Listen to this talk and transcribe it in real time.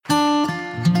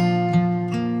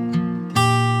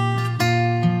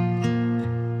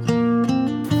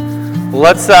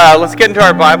Let's get into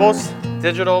our Bibles,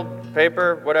 digital,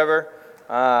 paper, whatever.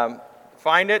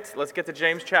 Find it. Let's get to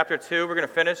James chapter 2. We're going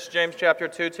to finish James chapter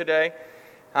 2 today.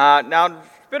 Now, a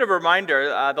bit of a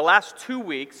reminder, the last 2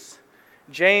 weeks,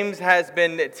 James has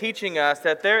been teaching us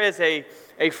that there is a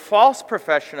false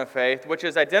profession of faith which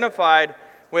is identified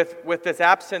with this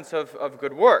absence of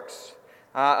good works,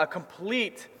 a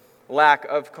complete lack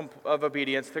of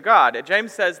obedience to God.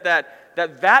 James says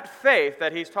that faith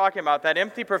that he's talking about, that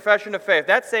empty profession of faith,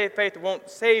 that faith won't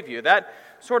save you. That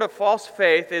sort of false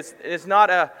faith is not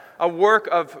a work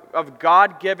of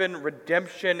God-given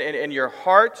redemption in your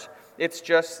heart. It's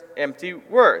just empty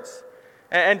words.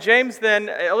 And James then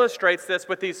illustrates this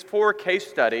with these 4 case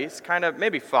studies, kind of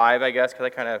maybe 5, I guess, because I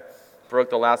kind of broke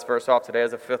the last verse off today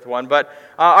as a 5th one. But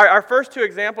our first 2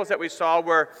 examples that we saw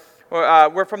were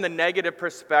from the negative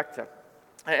perspective.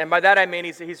 And by that I mean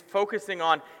he's focusing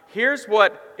on, here's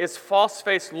what his false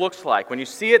faith looks like. When you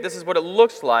see it, this is what it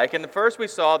looks like. And the first we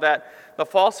saw that the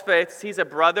false faith sees a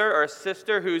brother or a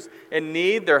sister who's in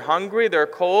need, they're hungry, they're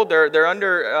cold, they're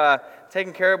under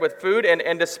taken care of with food,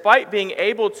 and despite being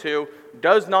able to,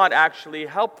 does not actually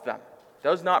help them,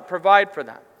 does not provide for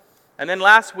them. And then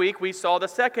last week we saw the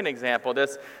second example,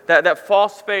 that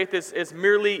false faith is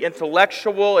merely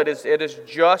intellectual, it is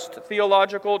just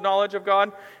theological knowledge of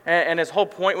God, and his whole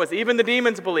point was even the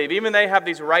demons believe, even they have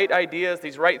these right ideas,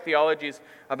 these right theologies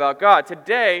about God.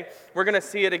 Today we're going to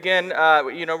see it again,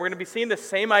 we're going to be seeing the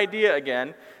same idea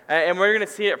again, and we're going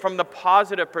to see it from the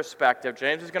positive perspective.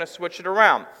 James is going to switch it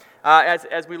around.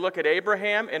 As we look at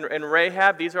Abraham and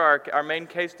Rahab, these are our main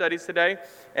case studies today.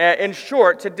 In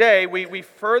short, today we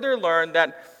further learn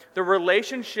that the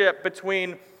relationship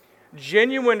between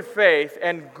genuine faith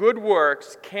and good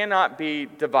works cannot be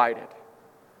divided.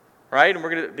 Right?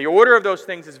 And the order of those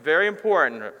things is very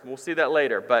important. We'll see that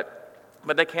later, but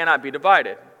they cannot be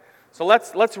divided. So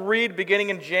let's read beginning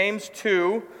in James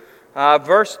 2,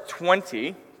 verse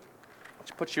 20,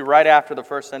 which puts you right after the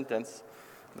first sentence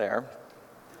there.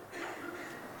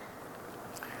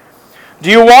 Do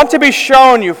you want to be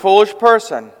shown, you foolish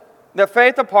person, that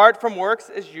faith apart from works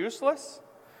is useless?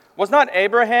 Was not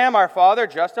Abraham, our father,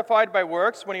 justified by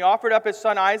works when he offered up his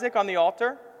son Isaac on the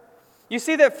altar? You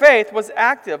see that faith was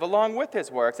active along with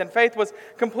his works, and faith was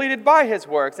completed by his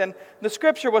works. And the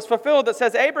scripture was fulfilled that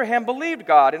says Abraham believed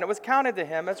God, and it was counted to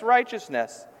him as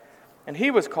righteousness. And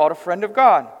he was called a friend of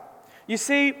God. You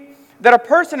see that a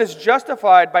person is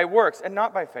justified by works and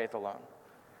not by faith alone.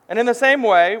 And in the same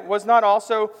way, was not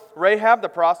also Rahab the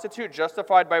prostitute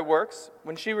justified by works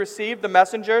when she received the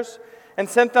messengers and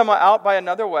sent them out by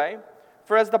another way?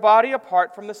 For as the body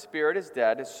apart from the spirit is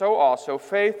dead, so also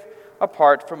faith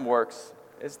apart from works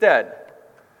is dead.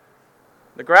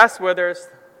 The grass withers,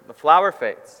 the flower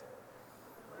fades.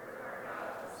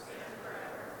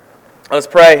 Let's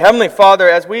pray. Heavenly Father,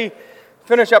 as we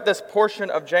finish up this portion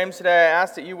of James today, I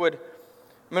ask that you would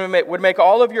make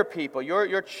all of your people,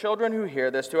 your children who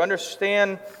hear this, to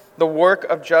understand the work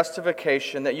of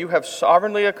justification that you have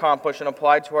sovereignly accomplished and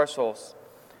applied to our souls.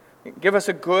 Give us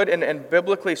a good and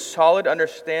biblically solid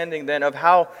understanding then of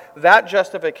how that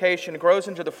justification grows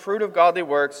into the fruit of godly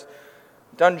works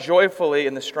done joyfully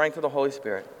in the strength of the Holy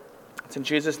Spirit. It's in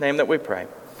Jesus' name that we pray.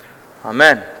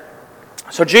 Amen.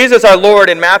 So Jesus our Lord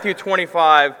in Matthew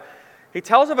 25, he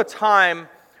tells of a time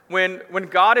when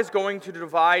God is going to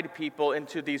divide people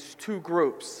into these 2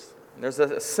 groups. There's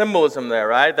a symbolism there,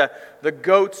 right? The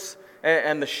goats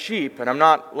and the sheep, and I'm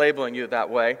not labeling you that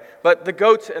way, but the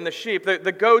goats and the sheep.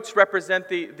 The goats represent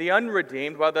the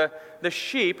unredeemed, while the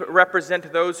sheep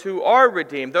represent those who are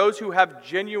redeemed, those who have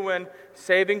genuine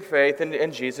saving faith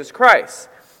in Jesus Christ.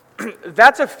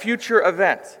 That's a future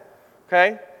event,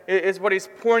 okay, is what he's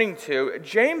pointing to.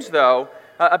 James, though,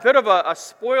 a bit of a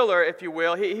spoiler, if you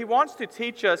will. He wants to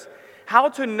teach us how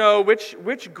to know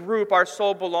which group our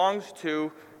soul belongs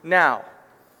to now.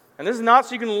 And this is not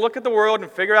so you can look at the world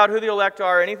and figure out who the elect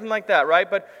are or anything like that, right?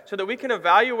 But so that we can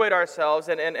evaluate ourselves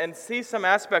and see some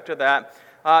aspect of that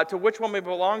to which one we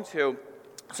belong to,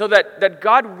 so that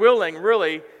God willing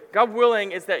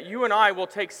is that you and I will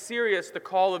take serious the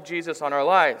call of Jesus on our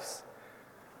lives.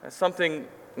 That's something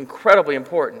incredibly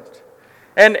important.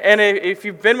 And if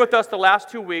you've been with us the last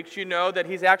 2 weeks, you know that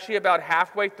he's actually about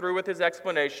halfway through with his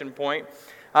explanation point.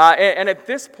 And at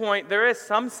this point, there is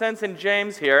some sense in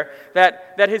James here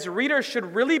that his readers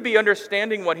should really be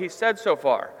understanding what he said so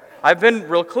far. I've been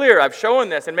real clear. I've shown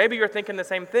this. And maybe you're thinking the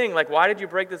same thing. Like, why did you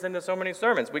break this into so many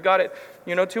sermons? We got it,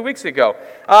 2 weeks ago.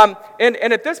 And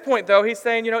at this point, though, he's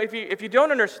saying, if you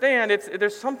don't understand,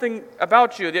 there's something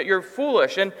about you that you're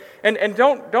foolish. And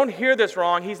don't hear this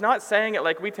wrong. He's not saying it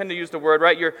like we tend to use the word,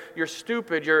 right? You're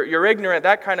stupid, you're ignorant,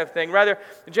 that kind of thing. Rather,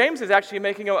 James is actually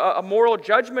making a moral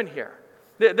judgment here.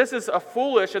 This is a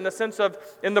foolish in the sense of,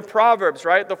 in the Proverbs,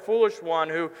 right? The foolish one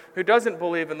who doesn't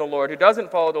believe in the Lord, who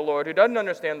doesn't follow the Lord, who doesn't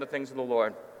understand the things of the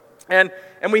Lord. And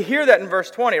we hear that in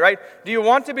verse 20, right? Do you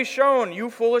want to be shown,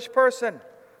 you foolish person,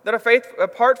 that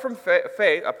apart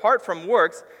from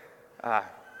works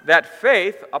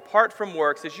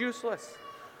is useless?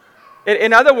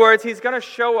 In other words, he's going to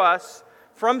show us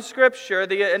from Scripture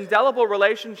the indelible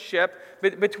relationship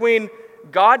between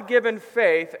God-given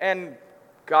faith and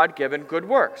God-given good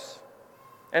works.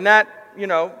 And that,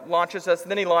 launches us,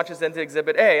 and then he launches into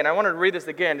Exhibit A. And I wanted to read this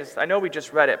again. I know we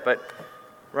just read it, but,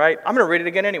 right? I'm going to read it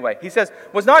again anyway. He says,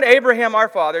 was not Abraham our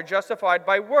father justified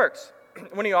by works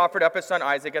when he offered up his son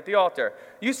Isaac at the altar?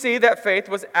 You see that faith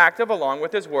was active along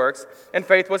with his works, and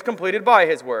faith was completed by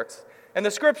his works. And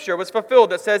the Scripture was fulfilled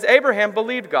that says, Abraham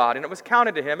believed God, and it was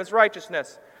counted to him as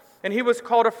righteousness. And he was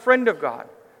called a friend of God.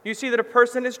 You see that a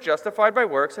person is justified by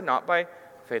works and not by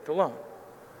faith alone.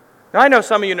 Now, I know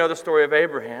some of you know the story of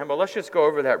Abraham, but let's just go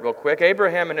over that real quick.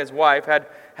 Abraham and his wife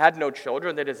had no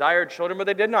children. They desired children, but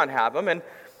they did not have them. And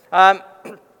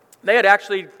they had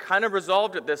actually kind of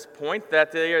resolved at this point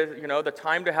that the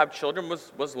time to have children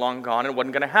was long gone and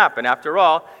wasn't going to happen. After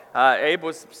all, Abe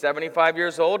was 75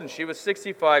 years old and she was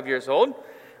 65 years old.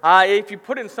 If you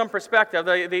put it in some perspective,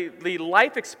 the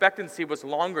life expectancy was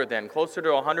longer then, closer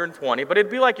to 120, but it'd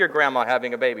be like your grandma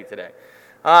having a baby today.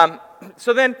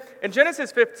 So then, in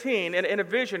Genesis 15, in a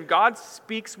vision, God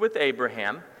speaks with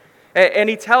Abraham, and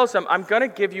he tells him, I'm going to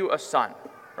give you a son,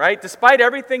 right? Despite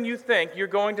everything you think, you're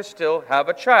going to still have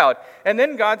a child. And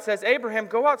then God says, Abraham,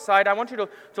 go outside. I want you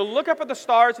to look up at the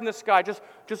stars in the sky.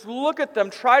 Just look at them.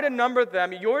 Try to number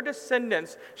them. Your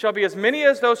descendants shall be as many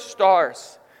as those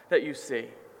stars that you see.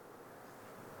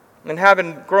 And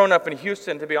having grown up in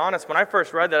Houston, to be honest, when I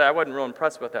first read that, I wasn't real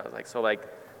impressed with that. I was like,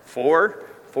 four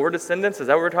descendants? Is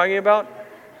that what we're talking about?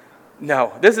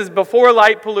 No. This is before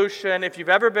light pollution. If you've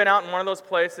ever been out in one of those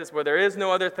places where there is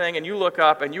no other thing and you look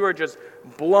up and you are just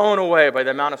blown away by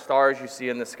the amount of stars you see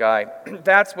in the sky,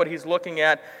 that's what he's looking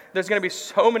at. There's going to be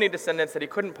so many descendants that he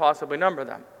couldn't possibly number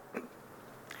them.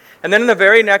 And then in the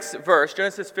very next verse,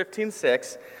 Genesis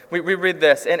 15:6, we read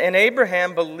this, and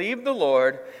Abraham believed the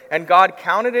Lord, and God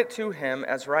counted it to him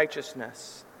as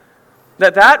righteousness.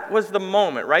 That was the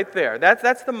moment right there.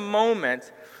 That's the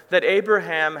moment that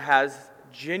Abraham has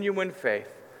genuine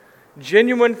faith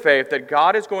that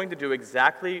God is going to do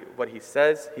exactly what he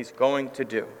says he's going to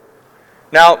do.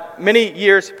 Now, many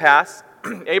years pass.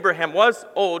 Abraham was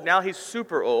old. Now he's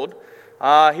super old.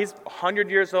 He's 100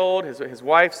 years old. His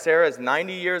wife, Sarah, is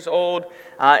 90 years old.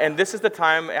 And this is the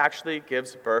time he actually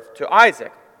gives birth to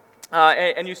Isaac.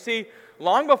 And you see,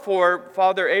 long before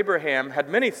Father Abraham had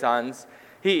many sons,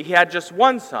 he had just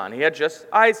one son. He had just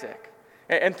Isaac.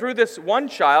 And through this one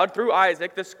child, through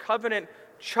Isaac, this covenant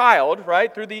child,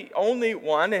 right, through the only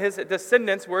one, his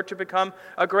descendants were to become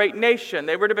a great nation.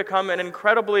 They were to become an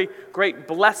incredibly great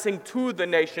blessing to the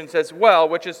nations as well,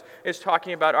 which is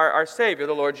talking about our Savior,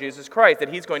 the Lord Jesus Christ, that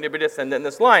he's going to be descendant in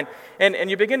this line. And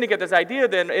you begin to get this idea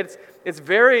then, it's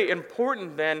very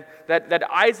important then that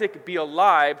Isaac be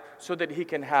alive so that he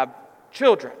can have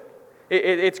children.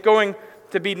 It's going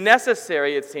to be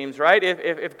necessary, it seems, right,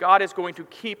 if God is going to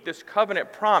keep this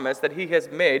covenant promise that he has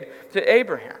made to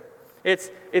Abraham.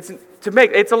 It's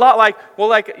a lot like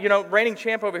reigning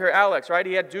champ over here, Alex, right?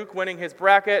 He had Duke winning his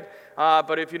bracket,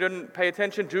 but if you didn't pay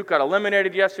attention, Duke got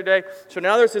eliminated yesterday. So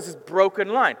now there's this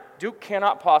broken line. Duke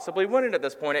cannot possibly win it at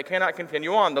this point. It cannot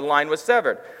continue on. The line was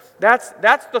severed. That's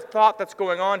the thought that's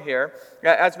going on here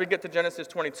as we get to Genesis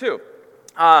 22.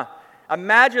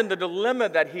 Imagine the dilemma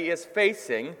that he is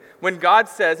facing when God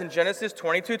says in Genesis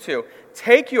 22:2,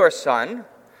 take your son,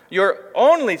 your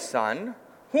only son,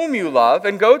 whom you love,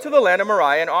 and go to the land of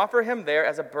Moriah and offer him there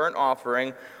as a burnt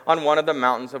offering on one of the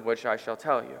mountains of which I shall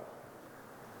tell you.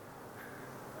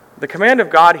 The command of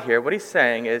God here, what he's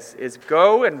saying is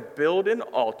go and build an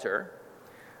altar,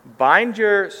 bind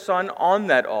your son on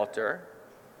that altar,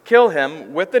 kill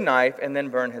him with the knife, and then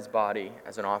burn his body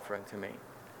as an offering to me.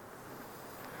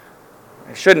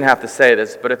 I shouldn't have to say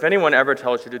this, but if anyone ever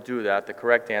tells you to do that, the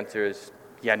correct answer is,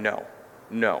 no.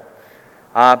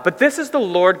 But this is the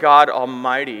Lord God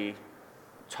Almighty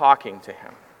talking to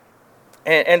him.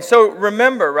 And so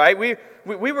remember, right, we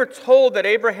were told that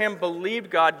Abraham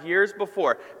believed God years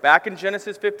before. Back in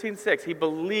Genesis 15:6, he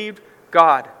believed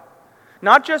God.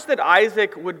 Not just that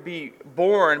Isaac would be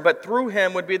born, but through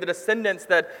him would be the descendants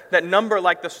that number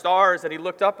like the stars that he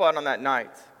looked up on that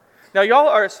night. Now, y'all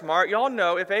are smart. Y'all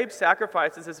know if Abe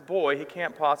sacrifices his boy,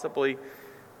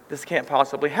 this can't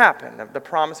possibly happen. The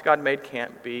promise God made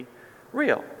can't be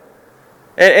real.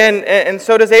 And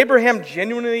so does Abraham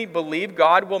genuinely believe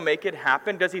God will make it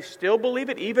happen? Does he still believe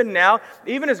it even now?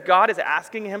 Even as God is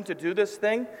asking him to do this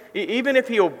thing? Even if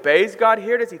he obeys God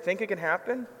here, does he think it can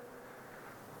happen?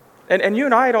 And you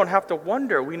and I don't have to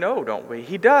wonder. We know, don't we?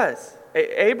 He does.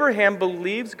 Abraham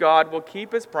believes God will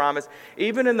keep his promise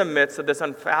even in the midst of this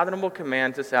unfathomable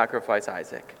command to sacrifice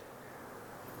Isaac.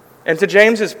 And to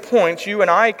James's point, you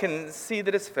and I can see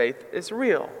that his faith is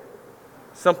real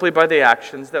simply by the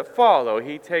actions that follow.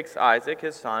 He takes Isaac,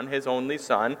 his son, his only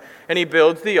son, and he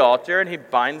builds the altar and he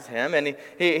binds him and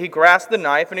he grasps the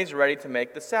knife and he's ready to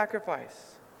make the sacrifice.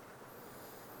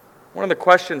 One of the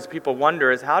questions people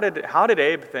wonder is how did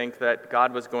Abe think that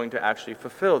God was going to actually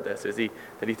fulfill this? Did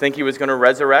he think he was going to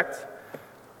resurrect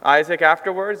Isaac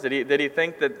afterwards? Did he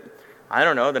think that, I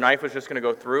don't know, the knife was just going to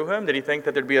go through him? Did he think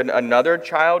that there'd be another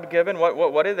child given?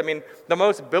 What is? I mean, the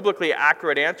most biblically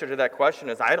accurate answer to that question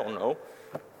is, I don't know.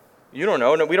 You don't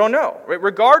know, and we don't know.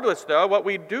 Regardless, though, what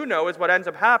we do know is what ends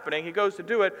up happening. He goes to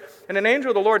do it, and an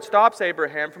angel of the Lord stops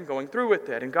Abraham from going through with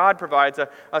it. And God provides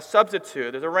a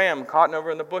substitute. There's a ram caught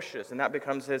over in the bushes, and that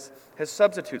becomes his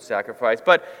substitute sacrifice.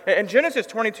 But in Genesis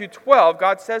 22:12,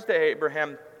 God says to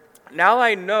Abraham, "Now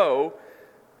I know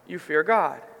you fear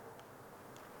God."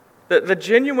 The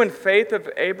genuine faith of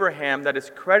Abraham that is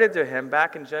credited to him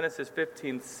back in Genesis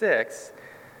 15:6,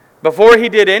 before he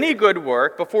did any good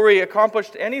work, before he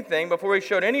accomplished anything, before he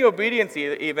showed any obedience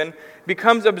even,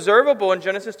 becomes observable in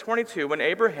Genesis 22 when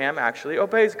Abraham actually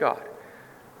obeys God.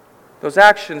 Those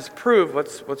actions prove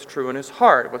what's true in his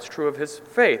heart, what's true of his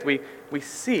faith. We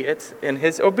see it in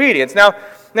his obedience. Now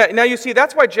you see,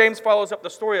 that's why James follows up the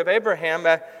story of Abraham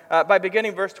by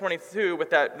beginning verse 22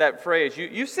 with that phrase.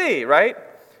 You see, right?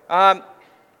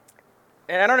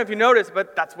 And I don't know if you noticed,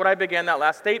 but that's what I began that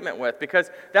last statement with, because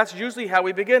that's usually how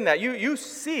we begin that. You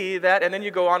see that, and then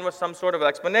you go on with some sort of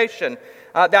explanation.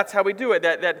 That's how we do it.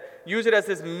 That use it as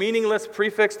this meaningless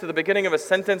prefix to the beginning of a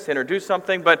sentence to introduce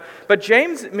something. But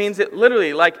James means it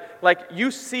literally, like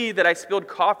you see that I spilled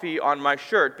coffee on my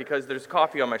shirt because there's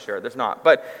coffee on my shirt. There's not.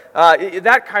 But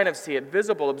that kind of see it,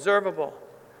 visible, observable.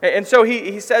 And so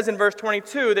he says in verse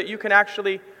 22 that you can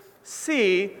actually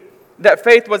see that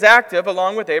faith was active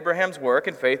along with Abraham's work,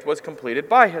 and faith was completed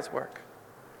by his work.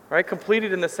 Right?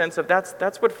 Completed in the sense of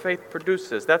that's what faith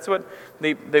produces. That's what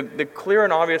the clear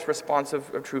and obvious response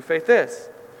of true faith is.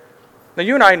 Now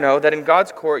you and I know that in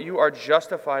God's court you are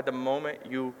justified the moment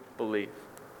you believe.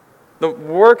 The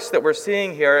works that we're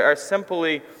seeing here are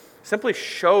simply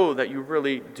show that you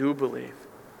really do believe.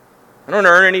 They don't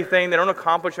earn anything, they don't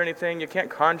accomplish anything, you can't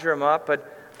conjure them up,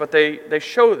 but they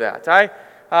show that.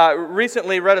 I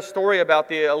recently read a story about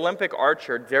the Olympic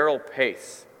archer, Darrell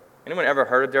Pace. Anyone ever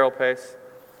heard of Darrell Pace?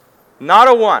 Not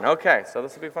a one. Okay, so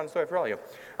this will be a fun story for all of you.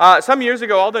 Some years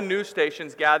ago, all the news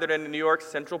stations gathered in New York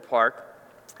Central Park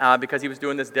because he was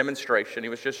doing this demonstration. He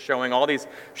was just showing all these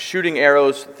shooting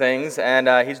arrows things, and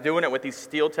he's doing it with these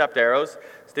steel-tipped arrows,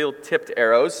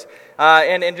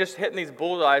 and just hitting these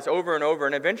bullseyes over and over.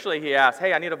 And eventually he asks,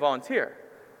 "Hey, I need a volunteer."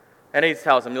 And he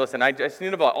tells him, "Listen, I just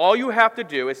need a volunteer. All you have to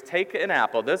do is take an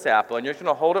apple, this apple, and you're just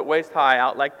going to hold it waist high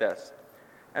out like this.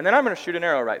 And then I'm going to shoot an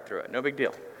arrow right through it. No big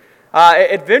deal."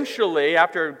 Eventually,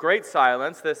 after great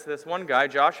silence, this one guy,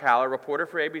 Josh Haller, reporter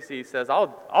for ABC, says,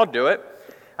 I'll do it.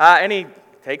 And he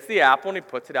takes the apple and he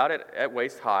puts it out at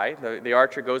waist high. The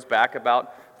archer goes back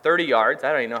about 30 yards.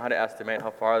 I don't even know how to estimate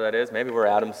how far that is. Maybe where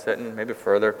Adam's sitting, maybe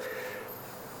further.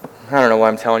 I don't know why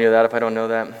I'm telling you that if I don't know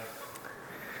that.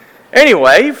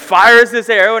 Anyway, he fires this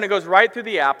arrow and it goes right through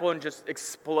the apple and just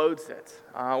explodes it.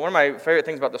 One of my favorite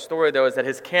things about the story, though, is that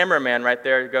his cameraman right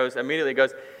there immediately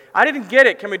goes, "I didn't get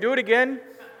it. Can we do it again?"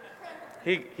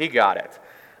 He got it.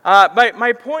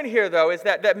 My point here, though, is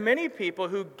that many people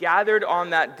who gathered on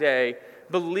that day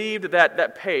believed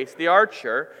that Pace, the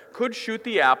archer, could shoot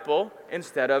the apple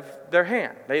instead of their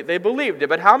hand. They believed it.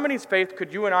 But how many's faith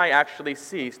could you and I actually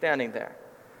see standing there?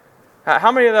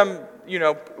 How many of them,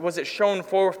 was it shown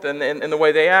forth in the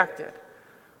way they acted?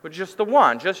 But just the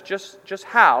one, just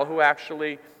Hal, who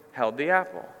actually held the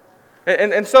apple.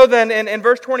 And so then in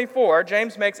verse 24,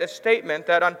 James makes a statement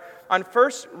that on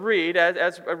first read,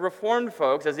 as Reformed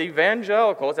folks, as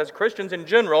evangelicals, as Christians in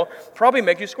general, probably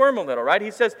make you squirm a little, right?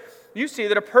 He says, you see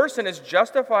that a person is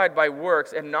justified by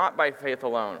works and not by faith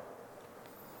alone.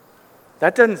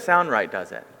 That doesn't sound right,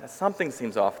 does it? Something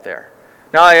seems off there.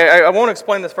 Now, I won't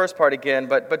explain this first part again,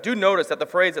 but do notice that the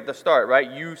phrase at the start, right?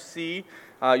 You see,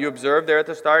 you observe there at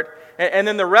the start. And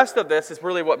then the rest of this is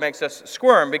really what makes us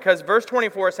squirm, because verse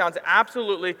 24 sounds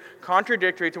absolutely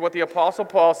contradictory to what the Apostle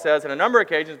Paul says on a number of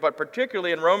occasions, but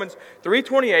particularly in Romans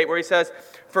 3:28, where he says,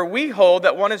 "For we hold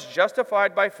that one is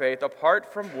justified by faith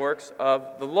apart from works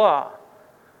of the law."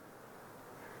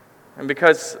 And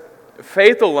because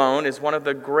faith alone is one of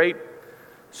the great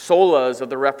solas of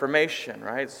the Reformation,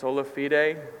 right? Sola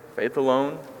fide, faith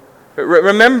alone. But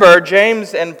remember,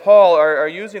 James and Paul are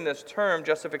using this term,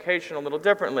 justification, a little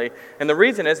differently. And the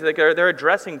reason is that they're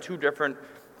addressing two different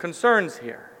concerns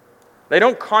here. They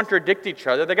don't contradict each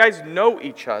other. The guys know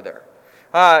each other.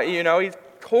 He's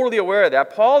totally aware of that.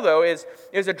 Paul, though, is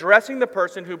addressing the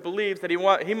person who believes that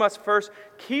he must first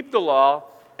keep the law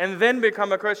and then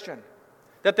become a Christian.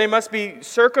 That they must be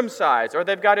circumcised, or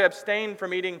they've got to abstain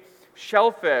from eating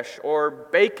shellfish or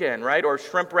bacon, right? Or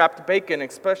shrimp-wrapped bacon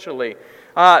especially.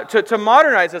 To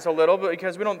modernize this a little,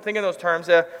 because we don't think in those terms,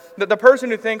 that the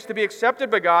person who thinks to be accepted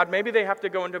by God, maybe they have to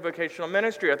go into vocational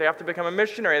ministry, or they have to become a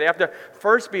missionary, they have to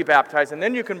first be baptized, and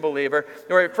then you can believe, or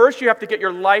first you have to get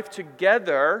your life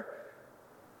together,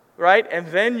 right? And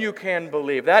then you can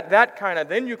believe.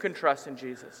 Then you can trust in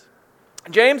Jesus.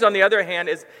 James, on the other hand,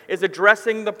 is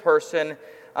addressing the person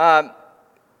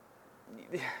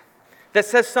that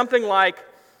says something like,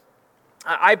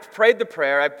 I've prayed the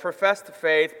prayer, I've professed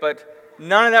faith, but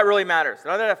none of that really matters.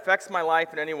 None of that affects my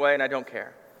life in any way, and I don't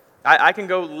care. I can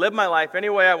go live my life any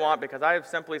way I want because I have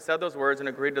simply said those words and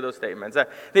agreed to those statements.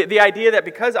 The idea that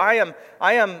because I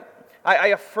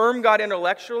affirm God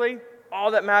intellectually,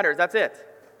 all that matters, that's it.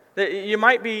 You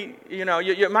might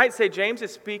you might say James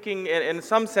is speaking in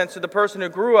some sense to the person who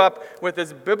grew up with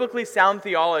this biblically sound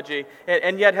theology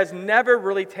and yet has never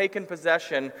really taken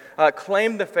possession,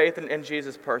 claimed the faith in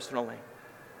Jesus personally.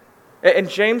 And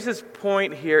James's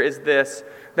point here is this,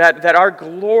 that our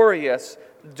glorious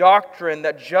doctrine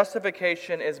that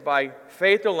justification is by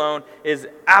faith alone is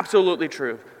absolutely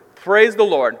true. Praise the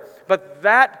Lord. But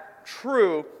that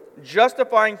true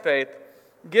justifying faith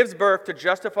gives birth to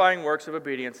justifying works of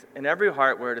obedience in every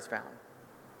heart where it is found.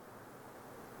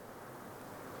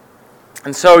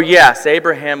 And so, yes,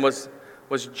 Abraham was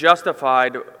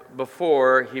justified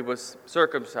before he was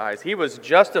circumcised. He was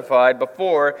justified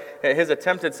before his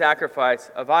attempted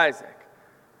sacrifice of Isaac.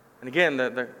 And again,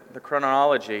 the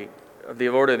chronology of the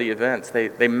order of the events,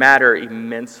 they matter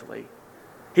immensely.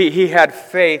 He had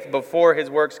faith before his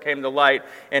works came to light,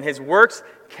 and his works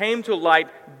came to light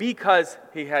because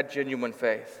he had genuine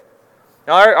faith.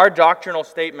 Now, our doctrinal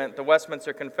statement, the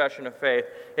Westminster Confession of Faith,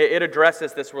 it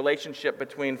addresses this relationship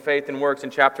between faith and works in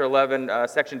chapter 11,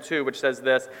 section 2, which says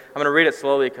this. I'm going to read it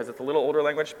slowly because it's a little older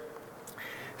language.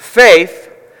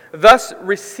 Faith, thus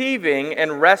receiving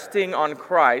and resting on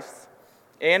Christ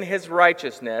and his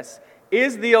righteousness,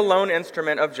 is the alone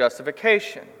instrument of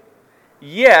justification.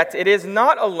 Yet it is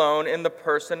not alone in the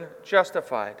person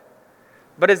justified,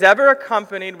 but is ever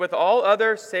accompanied with all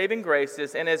other saving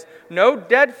graces, and is no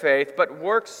dead faith, but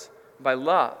works by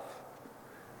love.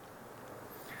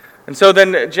 And so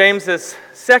then James's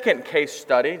second case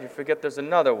study, you forget there's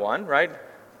another one, right?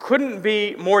 Couldn't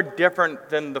be more different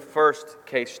than the first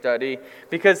case study,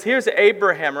 because here's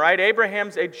Abraham, right?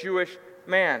 Abraham's a Jewish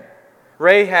man.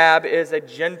 Rahab is a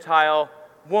Gentile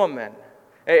woman.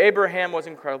 Abraham was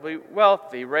incredibly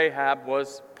wealthy. Rahab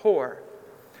was poor.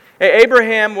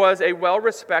 Abraham was a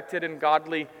well-respected and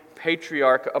godly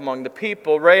patriarch among the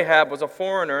people. Rahab was a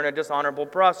foreigner and a dishonorable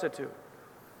prostitute.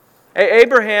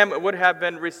 Abraham would have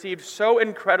been received so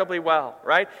incredibly well,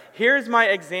 right? Here's my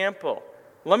example.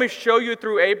 Let me show you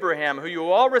through Abraham, who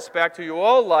you all respect, who you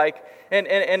all like, and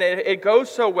it goes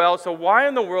so well, so why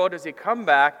in the world does he come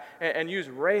back and use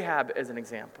Rahab as an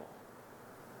example?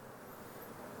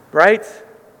 Right?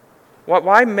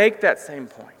 Why make that same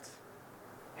point?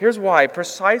 Here's why.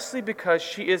 Precisely because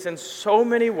she is in so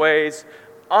many ways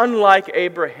unlike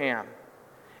Abraham.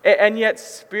 And yet,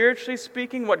 spiritually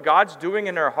speaking, what God's doing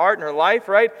in her heart and her life,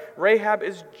 right? Rahab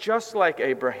is just like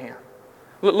Abraham.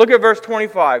 Look at verse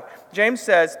 25. James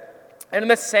says, "And in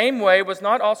the same way was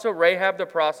not also Rahab the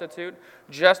prostitute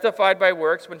justified by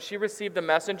works when she received the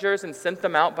messengers and sent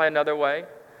them out by another way?"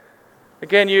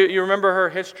 Again, you remember her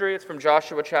history. It's from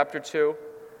Joshua chapter 2.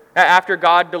 After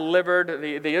God delivered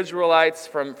the Israelites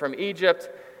from Egypt,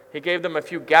 he gave them a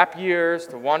few gap years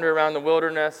to wander around the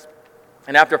wilderness.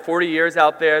 And after 40 years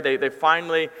out there, they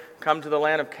finally come to the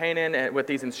land of Canaan, and with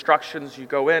these instructions, you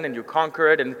go in and you conquer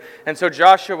it. And so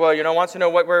Joshua, wants to know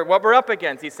what we're up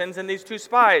against. He sends in these two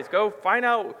spies. Go find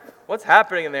out what's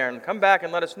happening in there and come back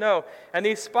and let us know. And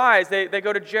these spies, they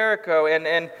go to Jericho,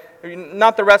 and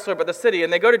not the wrestler, but the city.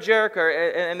 And they go to Jericho,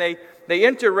 and they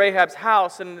enter Rahab's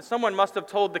house, and someone must have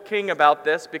told the king about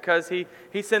this, because he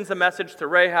sends a message to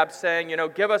Rahab saying,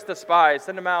 give us the spies,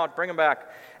 send them out, bring them back.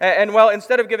 And well,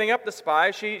 instead of giving up the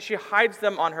spies, she hides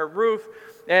them on her roof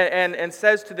and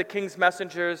says to the king's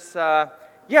messengers,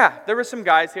 yeah, there were some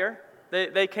guys here.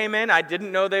 They came in. I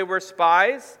didn't know they were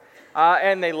spies,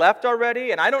 and they left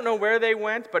already, and I don't know where they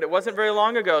went, but it wasn't very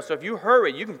long ago. So if you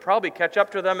hurry, you can probably catch up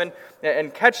to them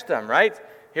and catch them, right?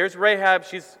 Here's Rahab.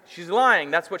 She's lying.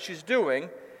 That's what she's doing.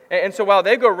 And so while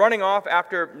they go running off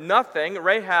after nothing,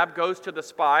 Rahab goes to the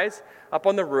spies up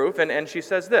on the roof, and she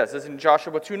says this is in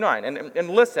Joshua 2:9. And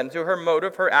listen to her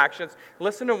motive, her actions.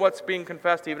 Listen to what's being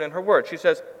confessed even in her words. She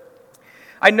says,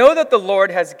 I know that the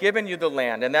Lord has given you the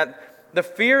land, and that the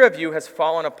fear of you has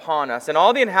fallen upon us, and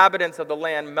all the inhabitants of the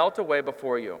land melt away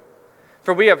before you.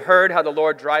 For we have heard how the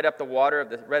Lord dried up the water of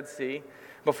the Red Sea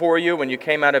before you when you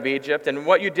came out of Egypt, and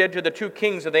what you did to the two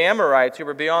kings of the Amorites who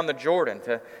were beyond the Jordan,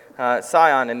 to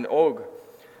Sihon and Og,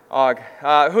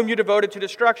 whom you devoted to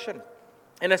destruction.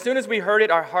 And as soon as we heard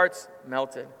it, our hearts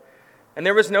melted. And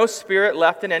there was no spirit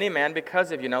left in any man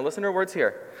because of you. Now listen to her words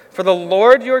here. For the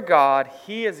Lord your God,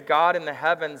 He is God in the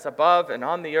heavens above and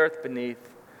on the earth beneath.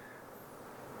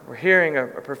 We're hearing a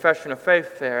profession of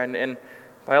faith there, and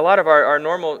by a lot of our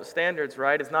normal standards,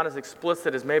 right, it's not as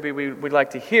explicit as maybe we'd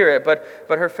like to hear it, but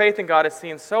her faith in God is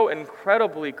seen so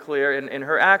incredibly clear in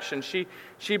her action.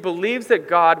 She believes that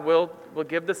God will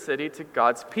give the city to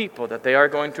God's people, that they are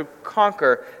going to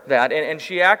conquer that, and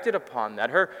she acted upon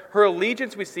that. Her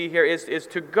allegiance, we see here, is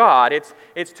to God.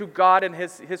 It's to God and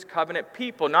His covenant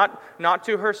people, not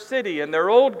to her city and their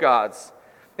old gods.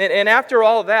 And after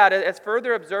all that, as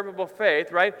further observable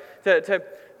faith, right, to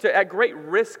at great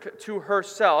risk to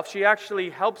herself, she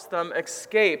actually helps them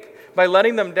escape by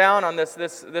letting them down on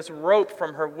this rope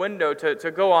from her window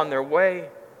to go on their way.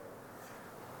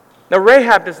 Now,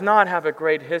 Rahab does not have a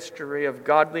great history of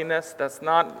godliness. That's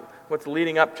not what's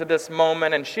leading up to this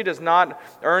moment, and she does not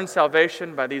earn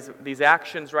salvation by these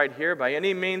actions right here by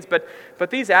any means, but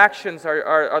these actions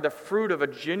are the fruit of a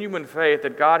genuine faith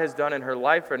that God has done in her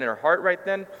life and in her heart right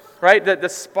then, right? That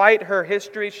despite her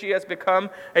history, she has become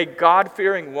a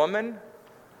God-fearing woman.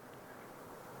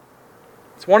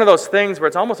 It's one of those things where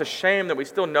it's almost a shame that we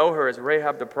still know her as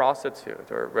Rahab the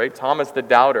prostitute, or right, Thomas the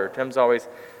doubter. Tim's always,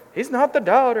 he's not the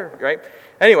doubter, right?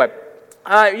 Anyway,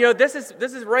 this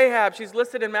is Rahab. She's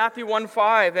listed in Matthew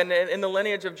 1:5 and in the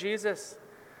lineage of Jesus.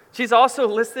 She's also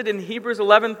listed in Hebrews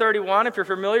 11:31, if you're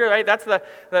familiar, right? That's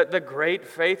the great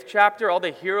faith chapter, all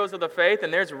the heroes of the faith.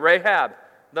 And there's Rahab,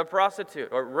 the prostitute,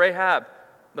 or Rahab,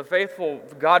 the faithful,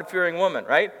 God-fearing woman,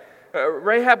 right?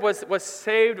 Rahab was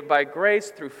saved by grace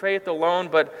through faith alone,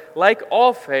 but like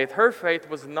all faith, her faith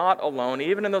was not alone,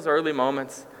 even in those early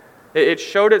moments. It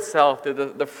showed itself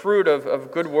through the fruit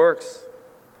of good works.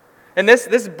 And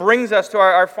this brings us to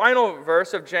our final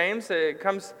verse of James. He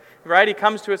comes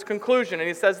to his conclusion, and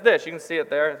he says this. You can see it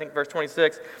there, I think verse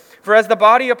 26. For as the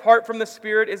body apart from the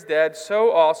spirit is dead,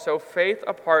 so also faith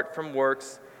apart from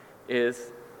works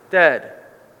is dead.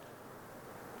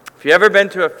 If you've ever been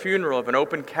to a funeral of an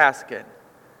open casket,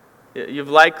 you've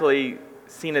likely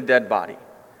seen a dead body.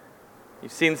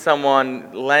 You've seen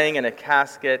someone laying in a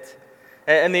casket.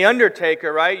 And the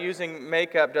undertaker, right, using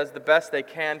makeup, does the best they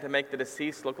can to make the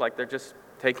deceased look like they're just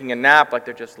taking a nap, like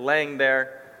they're just laying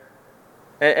there.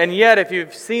 And yet, if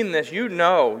you've seen this, you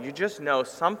just know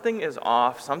something is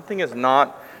off, something is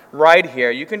not right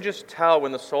here. You can just tell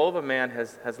when the soul of a man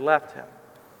has left him.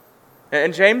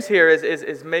 And James here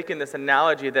is making this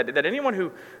analogy that anyone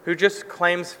who just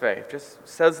claims faith, just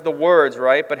says the words,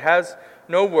 right, but has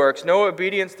no works, no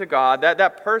obedience to God,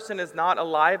 that person is not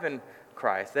alive in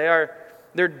Christ.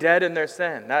 They're dead in their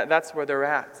sin. That's where they're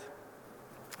at.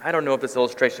 I don't know if this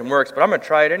illustration works, but I'm going to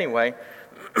try it anyway.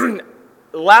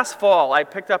 Last fall, I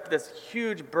picked up this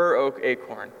huge bur oak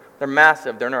acorn. They're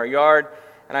massive. They're in our yard.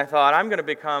 And I thought, I'm going to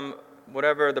become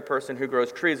whatever the person who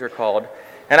grows trees are called.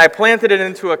 And I planted it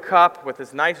into a cup with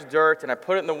this nice dirt, and I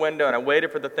put it in the window, and I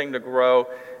waited for the thing to grow.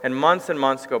 And months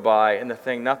go by, and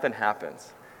nothing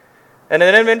happens. And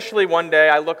then eventually one day,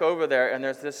 I look over there, and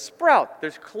there's this sprout.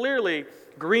 There's clearly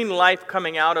green life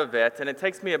coming out of it, and it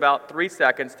takes me about 3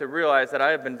 seconds to realize that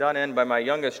I have been done in by my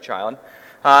youngest child,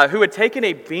 who had taken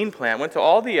a bean plant, went to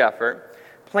all the effort,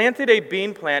 planted a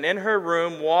bean plant in her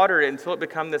room, watered it until it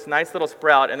became this nice little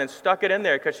sprout, and then stuck it in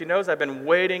there because she knows I've been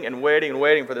waiting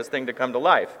for this thing to come to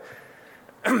life.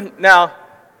 Now,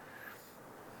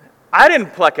 I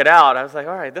didn't pluck it out. I was like,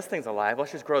 all right, this thing's alive.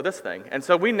 Let's just grow this thing. And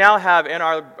so we now have in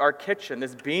our kitchen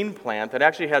this bean plant that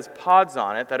actually has pods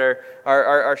on it that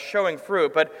are showing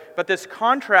fruit. But this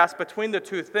contrast between the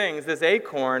two things, this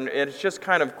acorn, it's just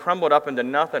kind of crumbled up into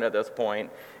nothing at this point.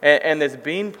 And this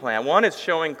bean plant, one is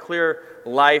showing clear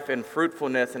life and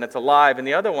fruitfulness, and it's alive. And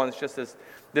the other one's just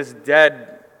this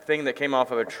dead thing that came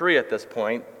off of a tree at this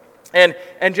point. And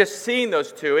just seeing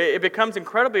those two, it becomes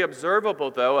incredibly observable,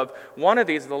 though, of one of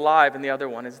these is alive and the other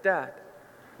one is dead.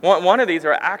 One of these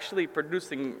are actually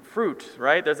producing fruit,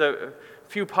 right? There's a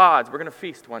few pods. We're going to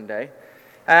feast one day.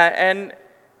 And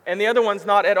the other one's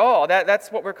not at all. That's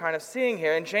what we're kind of seeing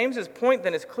here. And James's point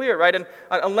then is clear, right? And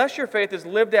unless your faith is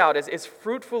lived out, is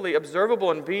fruitfully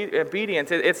observable in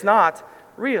obedience, it's not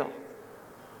real.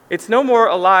 It's no more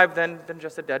alive than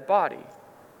just a dead body.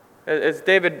 As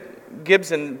David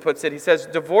Gibson puts it, he says,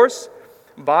 divorce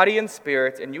body and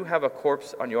spirit, and you have a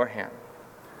corpse on your hand.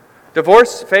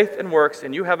 Divorce faith and works,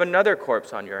 and you have another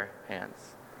corpse on your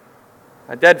hands.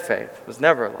 A dead faith was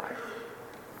never alive.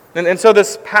 And so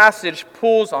this passage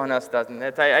pulls on us, doesn't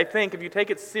it? I think if you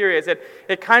take it serious,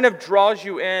 it kind of draws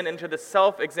you into the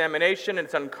self-examination, and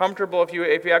it's uncomfortable if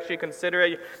you actually consider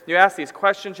it. You ask these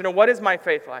questions, what is my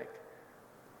faith like?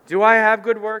 Do I have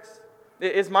good works?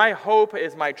 Is my hope,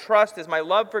 is my trust, is my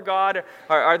love for God,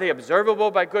 are they observable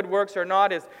by good works or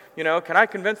not? Can I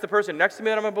convince the person next to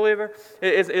me that I'm a believer?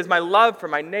 Is my love for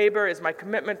my neighbor, is my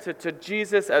commitment to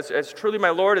Jesus as truly my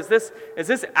Lord, is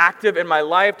this active in my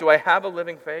life? Do I have a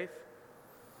living faith?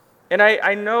 And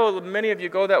I know many of you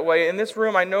go that way. In this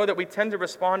room, I know that we tend to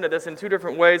respond to this in two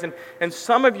different ways, and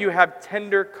some of you have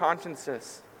tender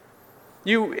consciences.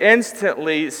 You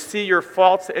instantly see your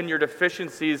faults and your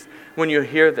deficiencies when you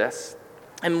hear this.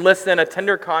 And listen, a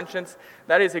tender conscience,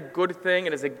 that is a good thing.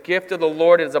 It is a gift of the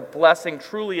Lord. It is a blessing.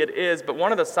 Truly it is. But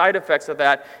one of the side effects of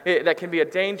that can be a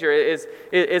danger is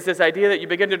this idea that you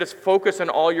begin to just focus on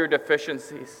all your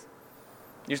deficiencies.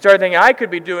 You start thinking, I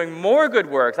could be doing more good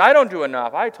works. I don't do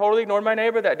enough. I totally ignored my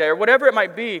neighbor that day, or whatever it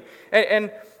might be. And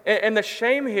the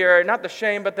shame here, not the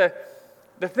shame, but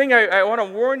the thing I want to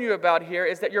warn you about here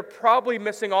is that you're probably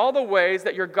missing all the ways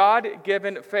that your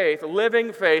God-given faith,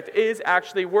 living faith, is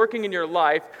actually working in your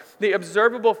life, the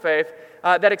observable faith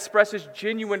that expresses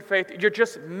genuine faith. You're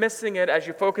just missing it as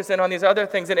you focus in on these other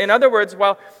things. And in other words,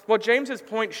 while James's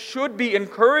point should be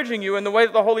encouraging you in the way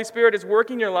that the Holy Spirit is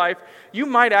working your life, you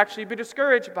might actually be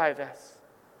discouraged by this.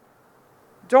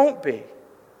 Don't be.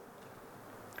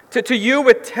 To you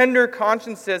with tender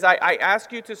consciences, I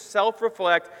ask you to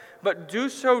self-reflect, but do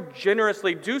so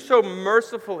generously, do so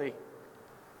mercifully,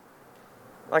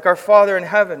 like our Father in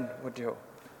heaven would do.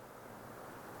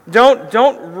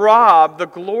 Don't rob the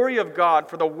glory of God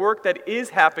for the work that is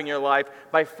happening in your life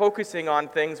by focusing on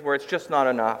things where it's just not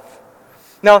enough.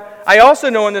 Now, I also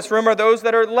know in this room are those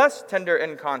that are less tender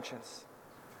in conscience.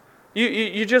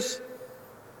 You just...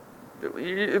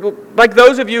 Like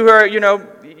those of you who are,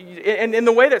 in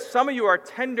the way that some of you are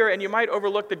tender and you might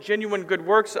overlook the genuine good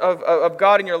works of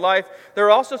God in your life, there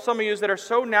are also some of you that are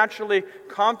so naturally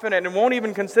confident and won't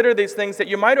even consider these things that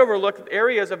you might overlook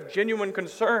areas of genuine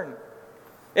concern.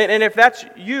 And if that's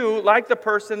you, like the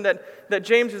person that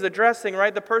James is addressing,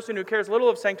 right, the person who cares little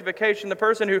of sanctification, the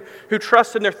person who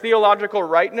trusts in their theological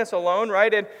rightness alone,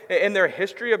 right, and in their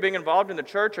history of being involved in the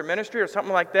church or ministry or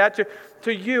something like that,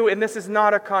 to you, and this is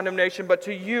not a condemnation, but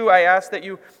to you, I ask that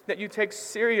you take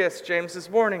serious James's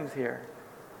warnings here.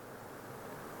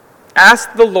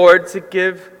 Ask the Lord to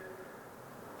give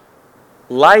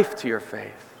life to your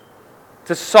faith,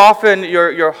 to soften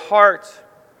your heart,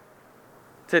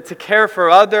 to care for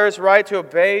others, right? To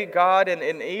obey God,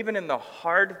 and even in the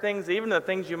hard things, even the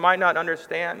things you might not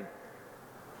understand,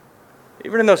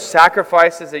 even in those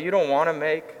sacrifices that you don't want to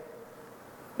make.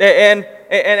 And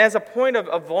as a point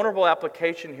of vulnerable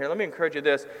application here, let me encourage you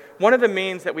this. One of the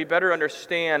means that we better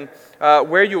understand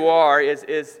where you are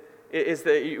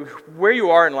where you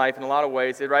are in life in a lot of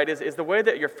ways, right, is the way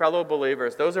that your fellow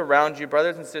believers, those around you,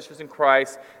 brothers and sisters in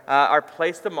Christ, are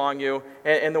placed among you,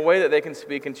 and the way that they can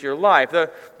speak into your life.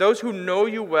 Those who know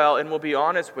you well and will be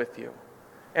honest with you.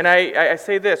 And I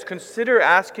say this, consider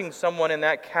asking someone in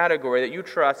that category that you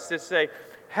trust to say,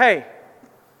 hey,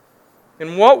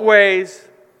 in what ways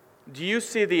do you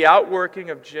see the outworking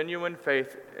of genuine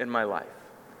faith in my life?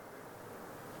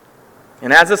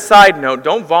 And as a side note,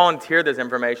 don't volunteer this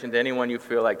information to anyone you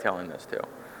feel like telling this to. All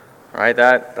right?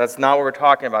 That's not what we're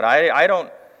talking about. I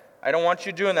don't want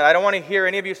you doing that. I don't want to hear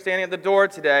any of you standing at the door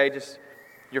today just,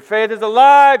 your faith is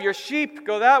alive, your sheep,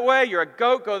 go that way, you're a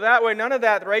goat, go that way. None of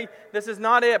that, right? This is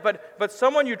not it. But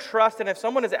someone you trust, and if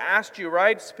someone has asked you,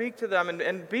 right, speak to them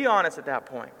and be honest at that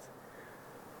point.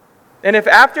 And if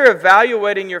after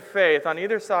evaluating your faith on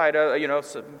either side,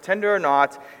 tender or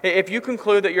not, if you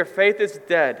conclude that your faith is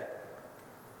dead,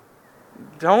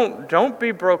 don't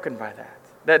be broken by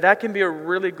that. That can be a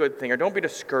really good thing, or don't be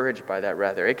discouraged by that,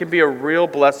 rather. It can be a real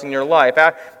blessing in your life.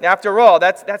 After all,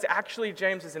 that's actually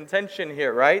James's intention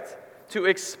here, right? To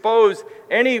expose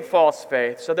any false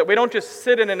faith so that we don't just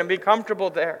sit in it and be comfortable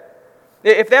there.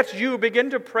 If that's you, begin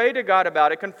to pray to God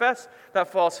about it. Confess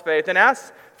that false faith and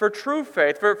ask for true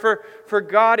faith. For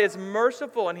God is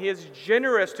merciful and He is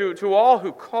generous to all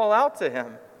who call out to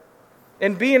Him.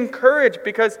 And be encouraged,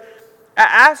 because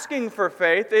asking for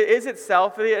faith is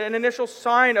itself an initial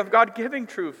sign of God giving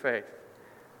true faith.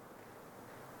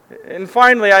 And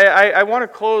finally, I want to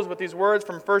close with these words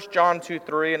from 1 John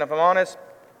 2:3. And if I'm honest,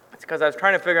 it's because I was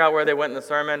trying to figure out where they went in the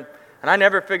sermon, and I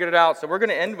never figured it out, so we're going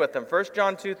to end with them. 1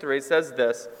 John 2:3 says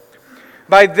this: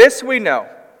 "By this we know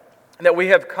that we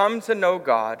have come to know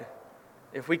God,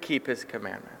 if we keep His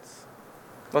commandments."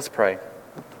 Let's pray.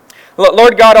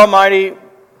 Lord God Almighty,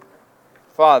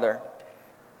 Father,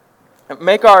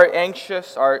 make our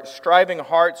anxious, our striving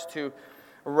hearts to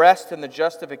rest in the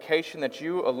justification that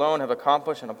You alone have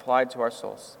accomplished and applied to our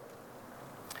souls.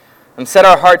 And set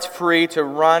our hearts free to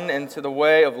run into the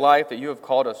way of life that You have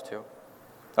called us to.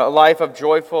 A life of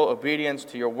joyful obedience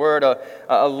to Your word,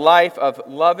 a life of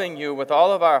loving You with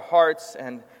all of our hearts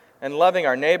and loving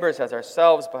our neighbors as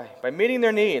ourselves by meeting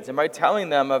their needs and by telling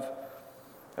them of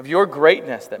Your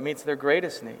greatness that meets their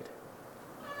greatest need.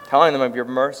 Telling them of Your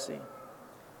mercy.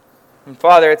 And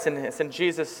Father, it's in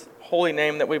Jesus' holy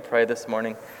name that we pray this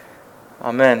morning.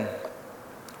 Amen.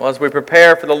 Well, as we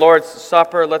prepare for the Lord's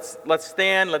Supper, let's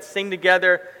stand, let's sing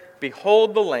together,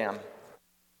 "Behold the Lamb."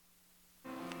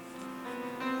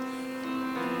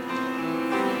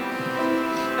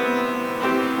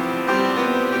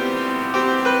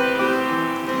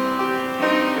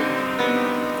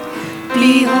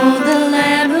 Behold the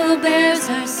Lamb who bears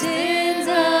our sins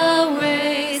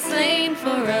away, slain for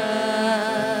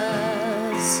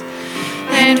us.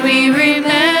 And we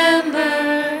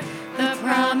remember the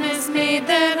promise made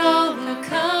that all who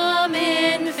come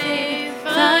in faith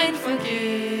find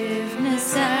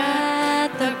forgiveness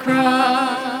at the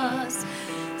cross.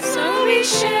 So we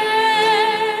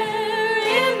share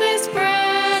in this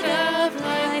bread of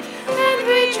life, and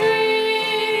we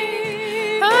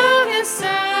drink of His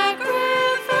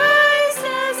sacrifice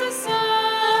as a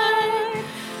sign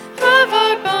of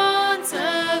our bonds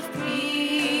of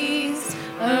peace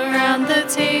around the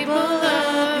table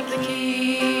of the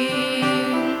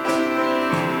King.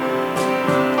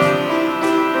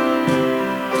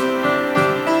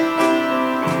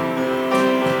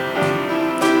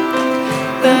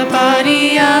 The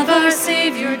body of our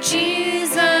Savior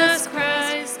Jesus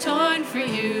Christ, torn for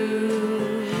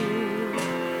you.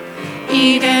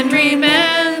 Eat and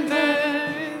remember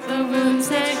the wounds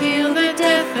that heal, the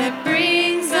death that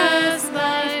brings us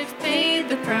life, paid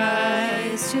the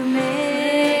price to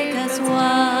make us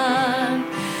one.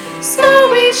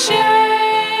 So we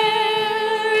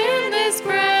share in this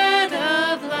bread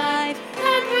of life,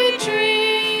 and we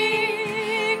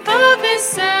drink of His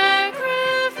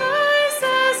sacrifice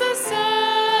as a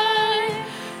sign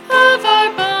of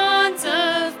our bonds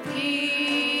of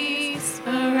peace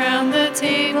around the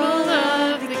table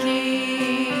of the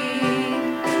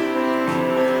King.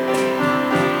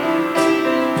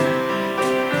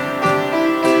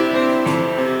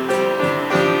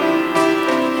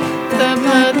 The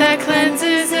blood that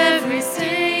cleanses every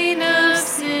stain of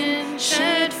sin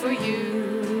shed for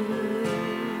you.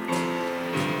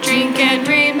 Drink and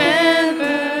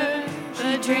remember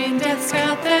the dream death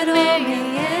scout that all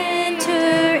may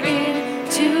enter in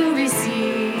to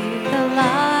receive the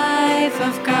life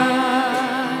of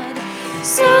God.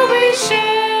 So we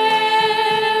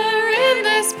share in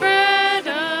this bread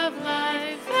of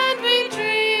life, and we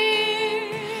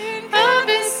drink of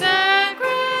His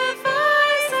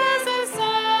sacrifice as a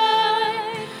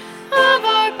sign of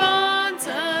our bonds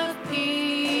of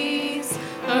peace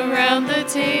around the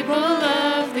table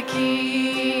of the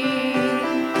King.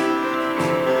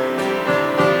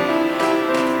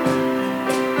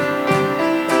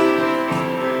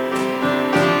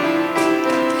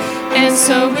 And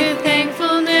so with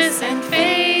thankfulness and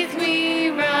faith we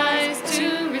rise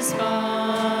to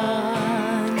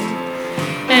respond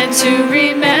and to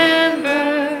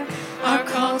remember our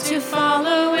call to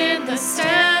follow in the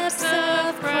steps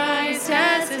of Christ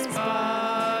as His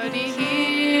body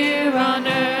here on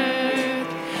earth.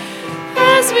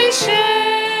 As we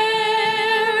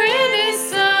share in His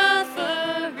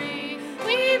suffering,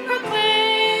 we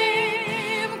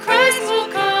proclaim Christ will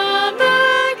come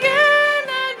again,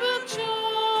 and will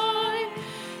join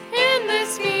in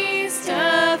this feast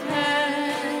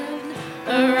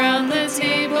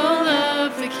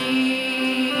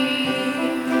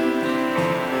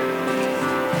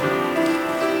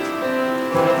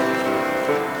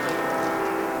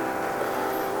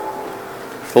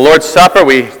The Lord's Supper,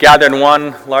 we gather in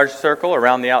one large circle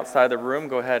around the outside of the room.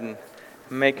 Go ahead and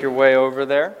make your way over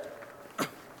there.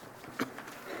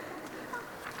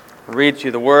 I'll read to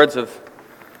you the words of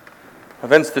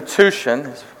institution.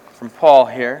 It's from Paul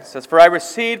here. It says, "For I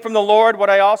received from the Lord what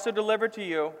I also delivered to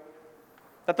you,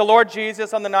 that the Lord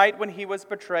Jesus, on the night when he was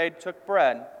betrayed, took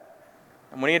bread.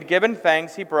 And when he had given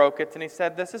thanks, he broke it, and he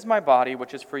said, 'This is my body,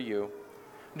 which is for you.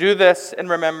 Do this in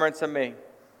remembrance of me.'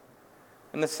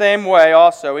 In the same way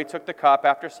also he took the cup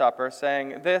after supper,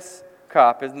 saying, 'This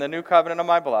cup is in the new covenant of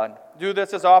my blood. Do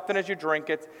this as often as you drink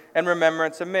it in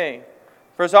remembrance of me.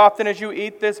 For as often as you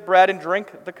eat this bread and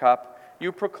drink the cup,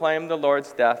 you proclaim the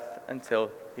Lord's death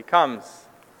until he comes.'"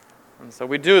 And so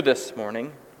we do this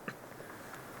morning.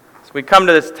 As we come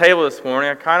to this table this morning,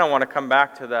 I kind of want to come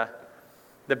back to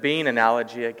the bean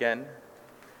analogy again.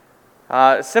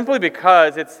 Simply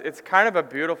because it's kind of a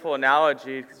beautiful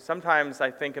analogy. Sometimes I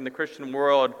think in the Christian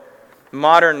world,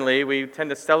 modernly, we tend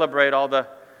to celebrate all the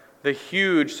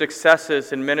huge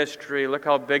successes in ministry. Look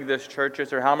how big this church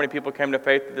is, or how many people came to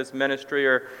faith in this ministry,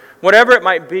 or whatever it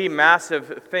might be,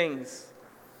 massive things.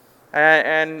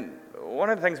 And one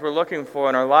of the things we're looking for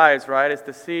in our lives, right, is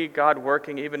to see God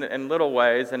working even in little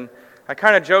ways. And I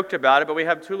kind of joked about it, but we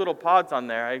have 2 little pods on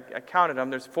there. I counted them.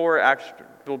 There's 4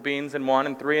 actual beans in one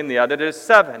and 3 in the other. There's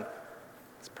 7.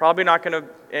 It's probably not going to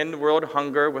end world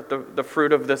hunger with the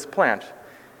fruit of this plant.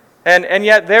 And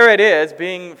yet there it is,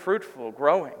 being fruitful,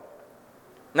 growing.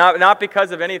 Not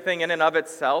because of anything in and of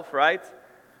itself, right?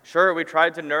 Sure, we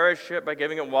tried to nourish it by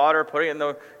giving it water, putting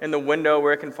it in the window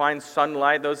where it can find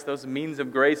sunlight, those means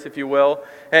of grace, if you will.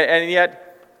 And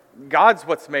yet, God's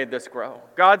what's made this grow.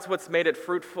 God's what's made it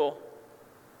fruitful.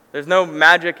 There's no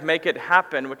magic make it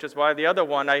happen, which is why the other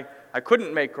one I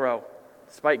couldn't make grow,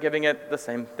 despite giving it the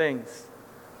same things.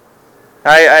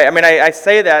 I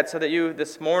say that so that you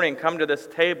this morning come to this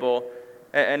table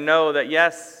and know that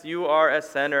yes, you are a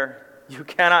sinner. You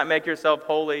cannot make yourself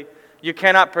holy. You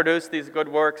cannot produce these good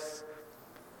works.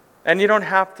 And you don't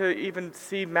have to even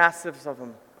see massives of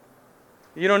them.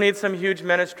 You don't need some huge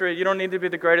ministry. You don't need to be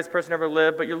the greatest person ever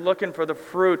lived, but you're looking for the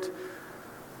fruit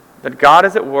that God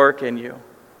is at work in you,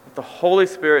 that the Holy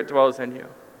Spirit dwells in you,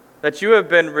 that you have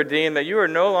been redeemed, that you are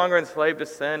no longer enslaved to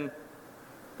sin,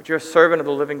 but you're a servant of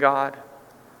the living God.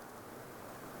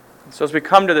 And so as we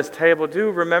come to this table,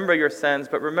 do remember your sins,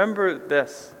 but remember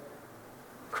this.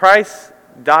 Christ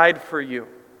died for you.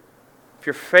 If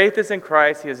your faith is in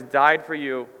Christ, he has died for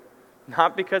you,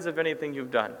 not because of anything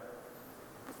you've done.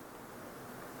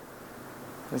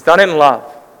 He's done it in love.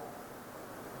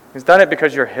 He's done it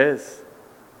because you're his.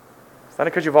 He's done it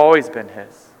because you've always been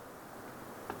his.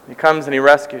 He comes and he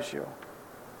rescues you.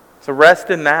 So rest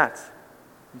in that.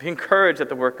 Be encouraged at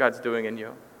the work God's doing in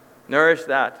you. Nourish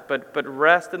that. But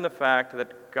rest in the fact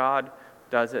that God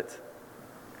does it.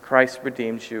 Christ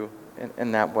redeems you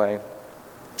in that way.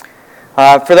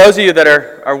 For those of you that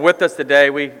are with us today,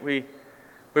 we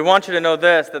want you to know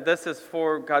that this is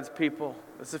for God's people.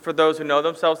 This is for those who know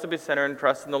themselves to be sinners and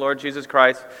trust in the Lord Jesus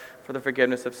Christ for the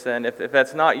forgiveness of sin. If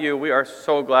that's not you, we are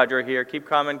so glad you're here. Keep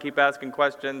coming, keep asking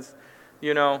questions.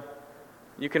 You know,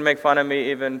 you can make fun of me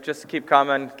even. Just keep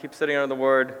coming, keep sitting under the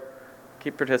Word,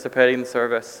 keep participating in the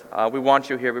service. We want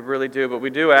you here, we really do. But we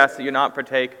do ask that you not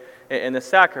partake in the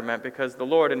sacrament, because the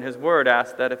Lord in his Word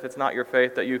asks that if it's not your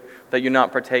faith, that you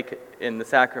not partake in the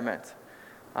sacrament.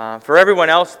 For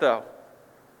everyone else, though,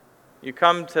 you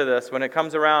come to this. When it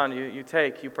comes around, you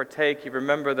take, you partake, you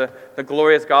remember the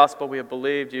glorious gospel we have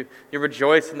believed. You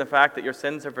rejoice in the fact that your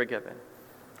sins are forgiven.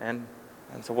 And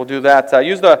so we'll do that.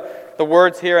 Use the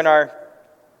words here in our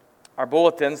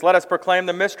bulletins. Let us proclaim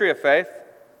the mystery of faith.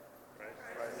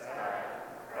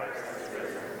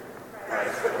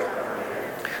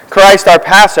 Christ, our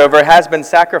Passover, has been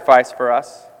sacrificed for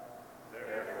us.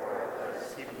 Therefore, let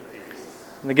us keep the peace.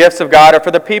 And the gifts of God are for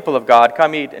the people of God.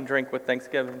 Come eat and drink with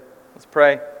thanksgiving. Let's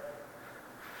pray.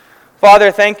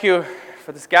 Father, thank you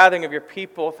for this gathering of your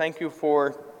people. Thank you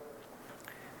for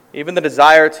even the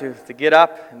desire to get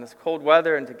up in this cold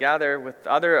weather and to gather with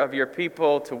other of your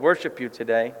people to worship you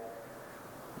today.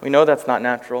 We know that's not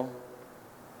natural.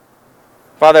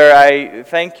 Father, I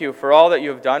thank you for all that you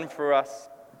have done for us,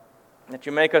 that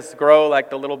you make us grow like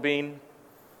the little bean,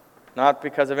 not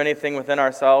because of anything within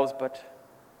ourselves, but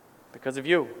because of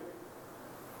you.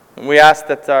 And we ask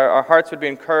that our hearts would be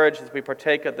encouraged as we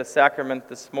partake of the sacrament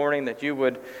this morning, that you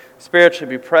would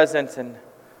spiritually be present and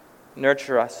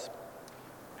nurture us.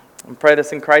 And pray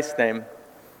this in Christ's name.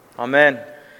 Amen.